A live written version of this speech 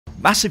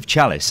Massive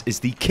Chalice is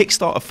the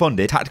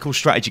Kickstarter-funded tactical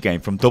strategy game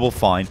from Double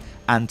Fine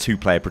and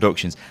 2Player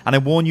Productions, and I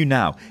warn you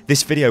now,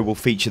 this video will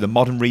feature the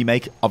modern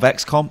remake of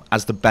XCOM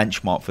as the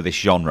benchmark for this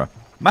genre.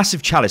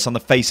 Massive Chalice, on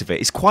the face of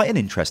it, is quite an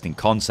interesting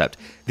concept.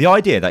 The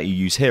idea that you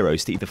use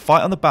heroes to either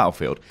fight on the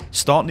battlefield,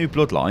 start new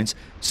bloodlines,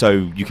 so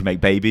you can make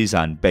babies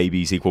and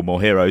babies equal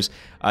more heroes.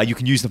 You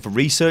can use them for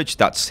research,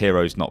 that's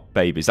heroes not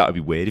babies, that would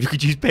be weird if you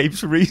could use babies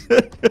for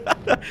research.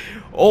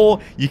 Or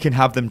you can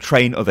have them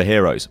train other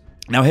heroes.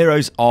 Now,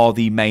 heroes are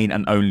the main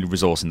and only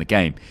resource in the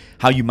game.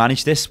 How you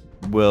manage this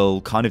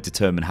will kind of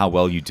determine how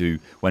well you do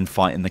when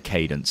fighting the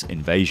Cadence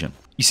invasion.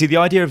 You see, the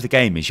idea of the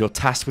game is you're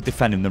tasked with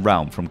defending the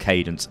realm from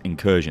Cadence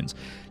incursions.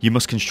 You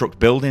must construct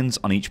buildings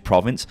on each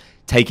province,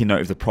 taking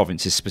note of the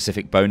province's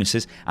specific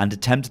bonuses, and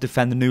attempt to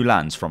defend the new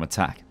lands from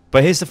attack.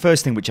 But here's the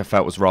first thing which I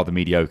felt was rather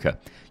mediocre.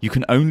 You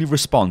can only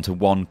respond to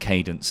one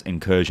Cadence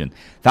incursion.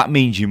 That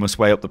means you must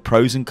weigh up the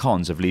pros and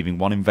cons of leaving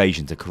one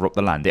invasion to corrupt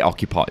the land it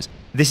occupies.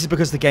 This is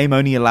because the game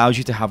only allows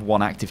you to have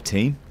one active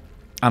team,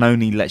 and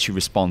only lets you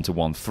respond to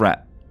one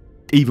threat.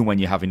 Even when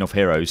you have enough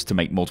heroes to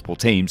make multiple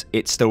teams,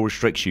 it still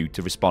restricts you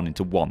to responding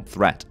to one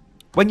threat.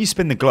 When you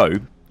spin the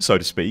globe, so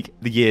to speak,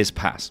 the years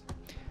pass.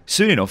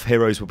 Soon enough,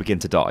 heroes will begin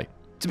to die.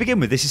 To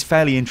begin with, this is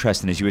fairly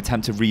interesting as you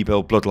attempt to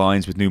rebuild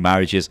bloodlines with new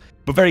marriages,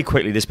 but very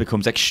quickly this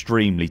becomes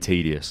extremely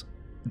tedious.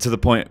 To the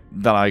point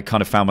that I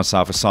kind of found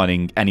myself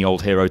assigning any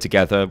old hero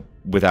together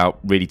without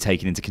really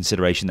taking into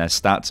consideration their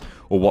stats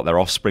or what their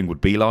offspring would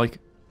be like.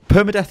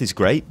 Permadeath is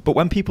great, but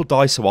when people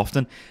die so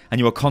often and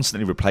you are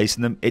constantly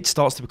replacing them, it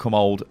starts to become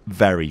old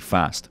very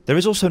fast. There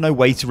is also no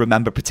way to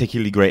remember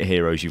particularly great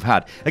heroes you've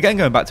had. Again,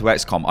 going back to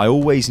XCOM, I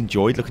always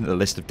enjoyed looking at the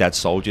list of dead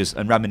soldiers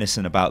and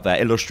reminiscing about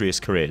their illustrious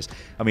careers.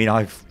 I mean,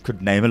 I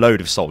could name a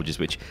load of soldiers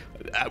which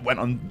went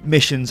on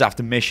missions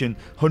after mission,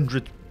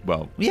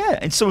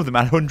 and some of them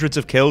had hundreds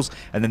of kills,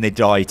 and then they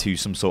die to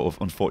some sort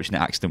of unfortunate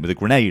accident with a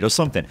grenade or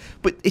something.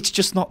 But it's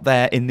just not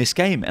there in this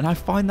game, and I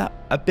find that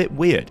a bit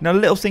weird. Now,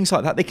 little things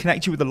like that, they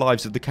connect you with the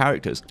lives of the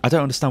characters. I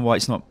don't understand why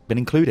it's not been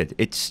included.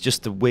 It's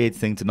just a weird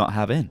thing to not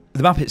have in.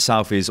 The map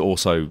itself is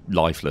also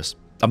lifeless.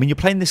 I mean, you're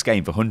playing this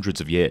game for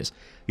hundreds of years.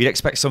 You'd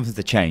expect something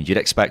to change. You'd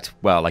expect,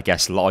 well, I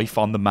guess life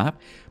on the map.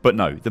 But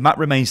no, the map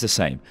remains the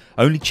same,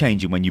 only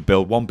changing when you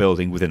build one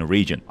building within a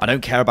region. I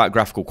don't care about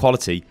graphical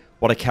quality.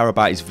 What I care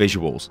about is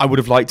visuals. I would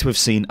have liked to have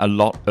seen a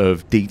lot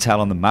of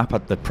detail on the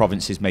map. The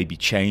provinces maybe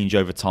change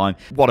over time.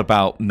 What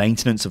about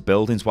maintenance of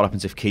buildings? What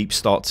happens if keeps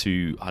start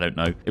to, I don't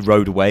know,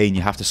 erode away and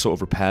you have to sort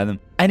of repair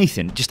them?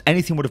 Anything, just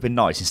anything would have been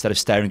nice instead of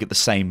staring at the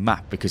same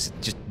map because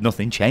just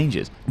nothing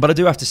changes. But I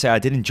do have to say I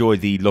did enjoy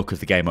the look of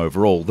the game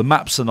overall. The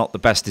maps are not the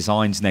best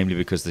designs, namely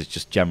because there's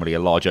just generally a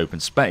large open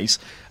space,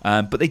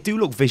 but they do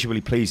look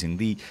visually pleasing.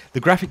 The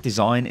graphic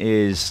design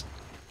is,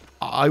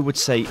 I would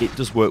say it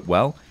does work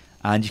well.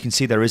 And you can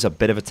see there is a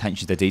bit of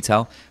attention to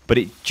detail, but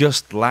it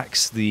just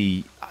lacks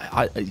the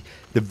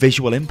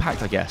visual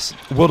impact, I guess.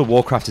 World of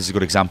Warcraft is a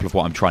good example of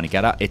what I'm trying to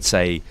get at. It's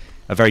a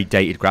very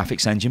dated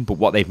graphics engine, but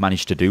what they've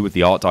managed to do with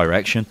the art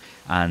direction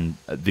and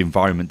the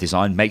environment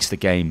design makes the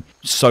game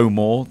so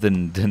more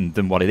than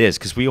what it is.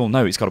 Because we all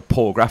know it's got a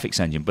poor graphics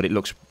engine, but it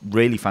looks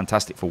really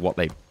fantastic for what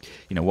they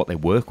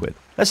work with.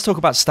 Let's talk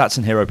about stats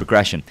and hero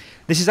progression.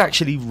 This is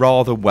actually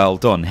rather well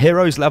done.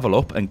 Heroes level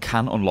up and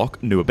can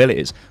unlock new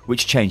abilities,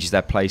 which changes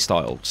their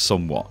playstyle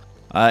somewhat.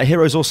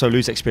 Heroes also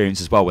lose experience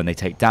as well when they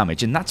take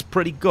damage, and that's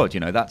pretty good.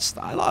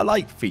 I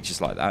like features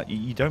like that.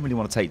 You don't really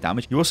want to take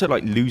damage. You also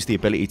lose the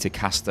ability to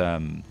cast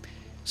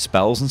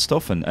spells and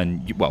stuff,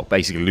 and you,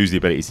 basically lose the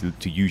ability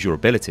to use your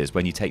abilities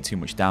when you take too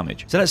much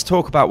damage. So let's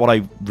talk about what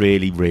I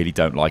really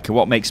don't like, and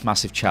what makes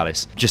Massive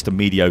Chalice just a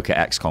mediocre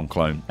XCOM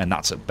clone, and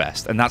that's at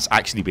best. And that's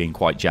actually being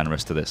quite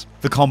generous to this.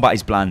 The combat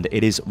is bland.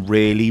 It is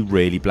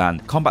really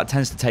bland. Combat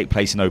tends to take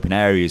place in open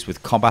areas,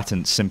 with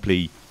combatants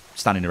simply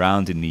standing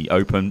around in the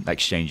open,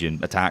 exchanging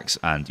attacks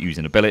and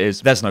using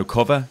abilities. There's no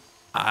cover.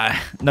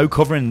 No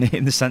cover in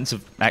the sense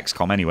of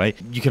XCOM anyway.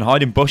 You can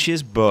hide in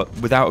bushes, but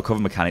without a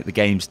cover mechanic, the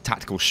game's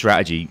tactical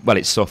strategy, well,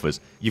 it suffers.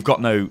 You've got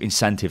no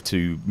incentive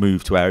to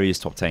move to areas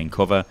to obtain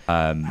cover.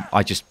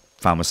 I just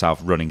found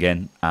myself running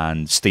in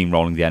and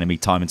steamrolling the enemy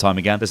time and time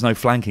again. There's no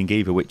flanking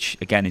either, which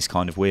again is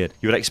kind of weird.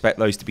 You would expect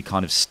those to be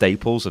kind of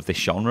staples of this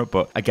genre,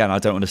 but again, I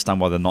don't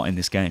understand why they're not in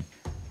this game.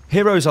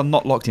 Heroes are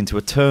not locked into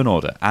a turn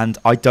order, and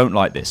I don't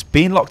like this.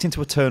 Being locked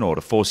into a turn order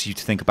forces you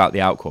to think about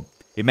the outcome.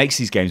 It makes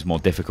these games more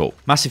difficult.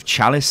 Massive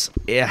Chalice,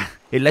 it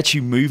lets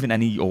you move in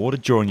any order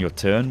during your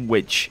turn,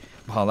 which,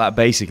 well, that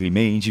basically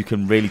means you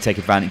can really take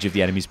advantage of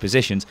the enemy's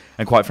positions,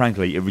 and quite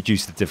frankly, it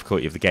reduces the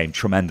difficulty of the game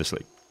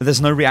tremendously. There's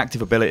no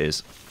reactive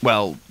abilities.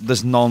 Well,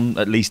 there's none,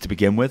 at least to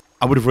begin with.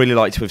 I would have really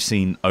liked to have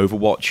seen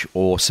Overwatch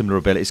or similar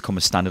abilities come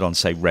as standard on,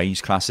 say,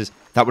 ranged classes.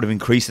 That would have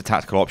increased the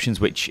tactical options,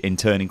 which in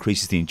turn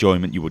increases the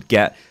enjoyment you would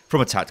get from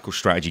a tactical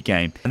strategy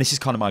game. And this is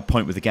kind of my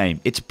point with the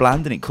game. It's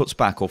bland and it cuts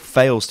back or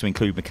fails to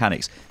include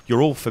mechanics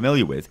you're all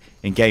familiar with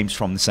in games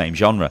from the same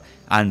genre.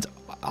 And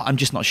I'm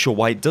just not sure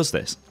why it does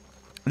this.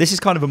 This is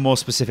kind of a more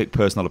specific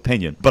personal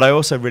opinion, but I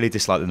also really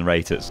dislike the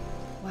narrators.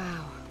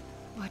 Wow,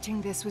 what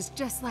Watching this was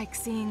just like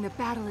seeing the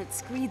battle at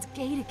Screed's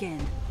Gate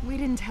again. We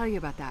didn't tell you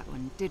about that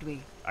one, did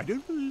we? I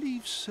don't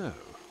believe so.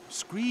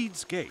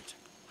 Screed's Gate,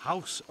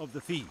 House of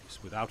the Thieves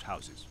without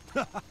houses.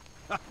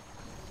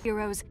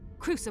 Heroes,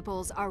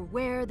 crucibles are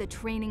where the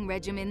training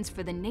regimens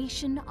for the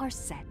nation are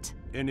set.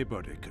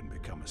 Anybody can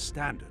become a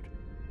standard,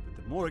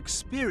 but the more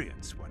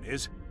experienced one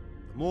is,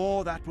 the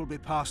more that will be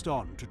passed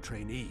on to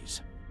trainees.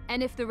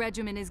 And if the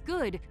regimen is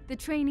good, the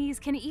trainees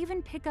can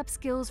even pick up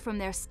skills from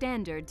their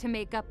standard to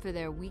make up for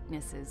their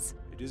weaknesses.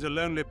 It is a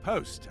lonely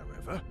post,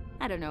 however.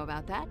 I don't know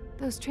about that.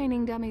 Those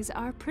training dummies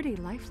are pretty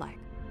lifelike.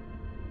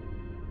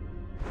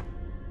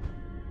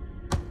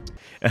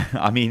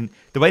 I mean,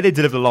 the way they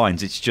deliver the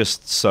lines, it's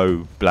just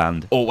so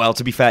bland. Or, well,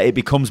 to be fair, it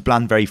becomes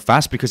bland very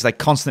fast because they're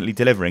constantly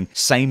delivering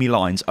samey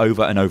lines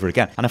over and over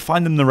again. And I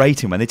find them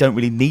narrating when they don't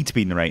really need to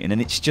be narrating.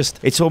 And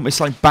it's almost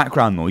like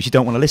background noise you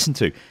don't want to listen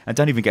to. And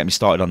don't even get me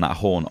started on that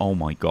horn. Oh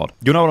my god.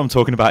 You know what I'm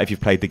talking about if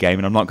you've played the game,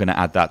 and I'm not going to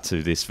add that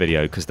to this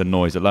video because the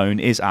noise alone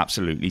is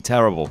absolutely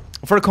terrible.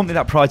 For a company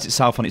that prides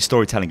itself on its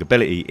storytelling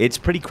ability, it's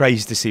pretty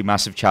crazy to see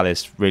Massive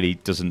Chalice really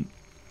doesn't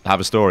have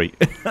a story.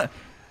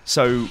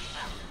 So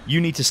you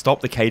need to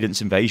stop the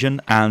cadence invasion,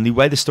 and the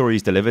way the story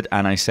is delivered,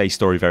 and I say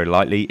story very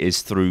lightly,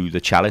 is through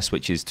the Chalice,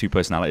 which is two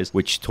personalities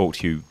which talk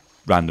to you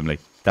randomly.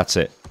 That's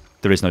it.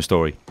 There is no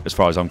story, as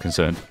far as I'm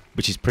concerned,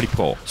 which is pretty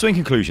poor. So in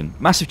conclusion,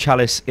 Massive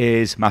Chalice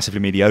is massively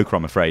mediocre,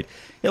 I'm afraid.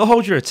 It'll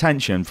hold your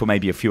attention for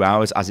maybe a few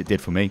hours, as it did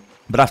for me,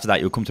 but after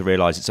that you'll come to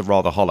realise it's a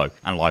rather hollow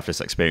and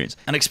lifeless experience.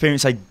 An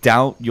experience I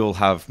doubt you'll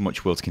have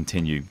much will to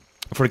continue.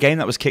 For a game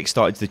that was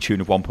kickstarted to the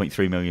tune of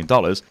 $1.3 million,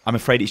 I'm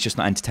afraid it's just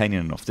not entertaining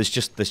enough. There's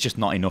just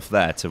not enough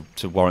there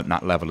to warrant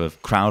that level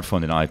of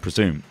crowdfunding, I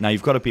presume. Now,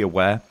 you've got to be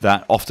aware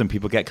that often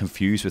people get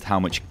confused with how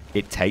much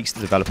it takes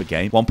to develop a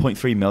game.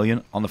 1.3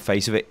 million on the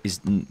face of it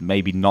is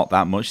maybe not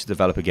that much to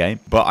develop a game,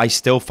 but I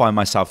still find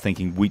myself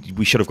thinking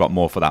we should have got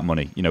more for that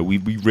money. You know, we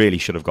really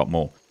should have got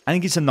more. I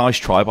think it's a nice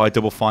try by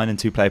Double Fine and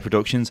 2-Player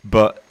Productions,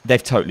 but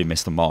they've totally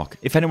missed the mark.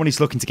 If anyone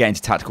is looking to get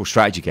into tactical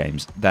strategy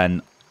games,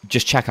 then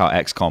just check out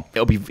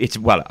XCOM.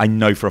 Well, I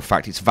know for a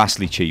fact it's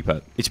vastly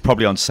cheaper. It's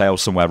probably on sale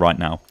somewhere right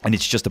now, and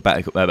it's just a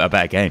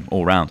better game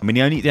all round. I mean,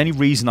 the only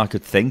reason I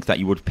could think that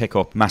you would pick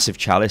up Massive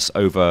Chalice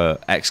over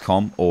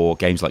XCOM or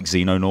games like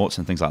Xenonauts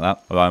and things like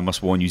that, although I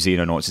must warn you,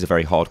 Xenonauts is a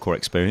very hardcore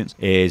experience,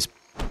 is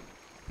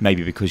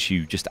maybe because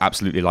you just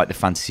absolutely like the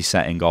fantasy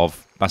setting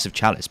of Massive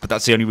Chalice. But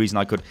that's the only reason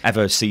I could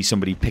ever see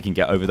somebody picking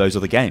it over those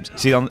other games.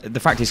 See, the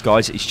fact is,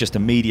 guys, it's just a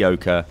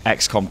mediocre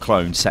XCOM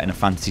clone set in a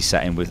fantasy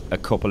setting with a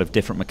couple of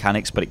different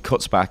mechanics, but it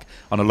cuts back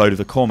on a load of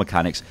the core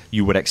mechanics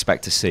you would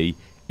expect to see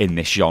in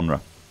this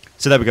genre.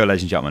 So there we go,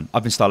 ladies and gentlemen.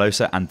 I've been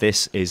Stylosa, and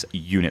this is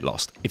Unit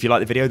Lost. If you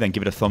like the video, then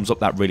give it a thumbs up.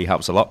 That really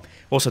helps a lot.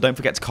 Also, don't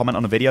forget to comment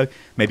on the video.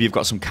 Maybe you've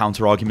got some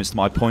counter-arguments to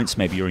my points.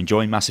 Maybe you're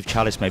enjoying Massive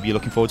Chalice. Maybe you're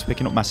looking forward to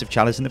picking up Massive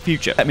Chalice in the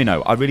future. Let me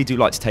know. I really do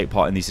like to take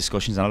part in these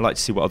discussions, and I like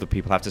to see what other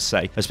people have to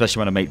say, especially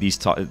when I make this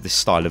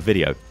style of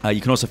video.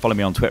 You can also follow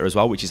me on Twitter as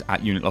well, which is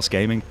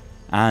 @UnitLostGaming.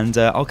 And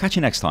I'll catch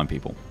you next time,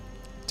 people.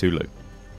 Toodaloo.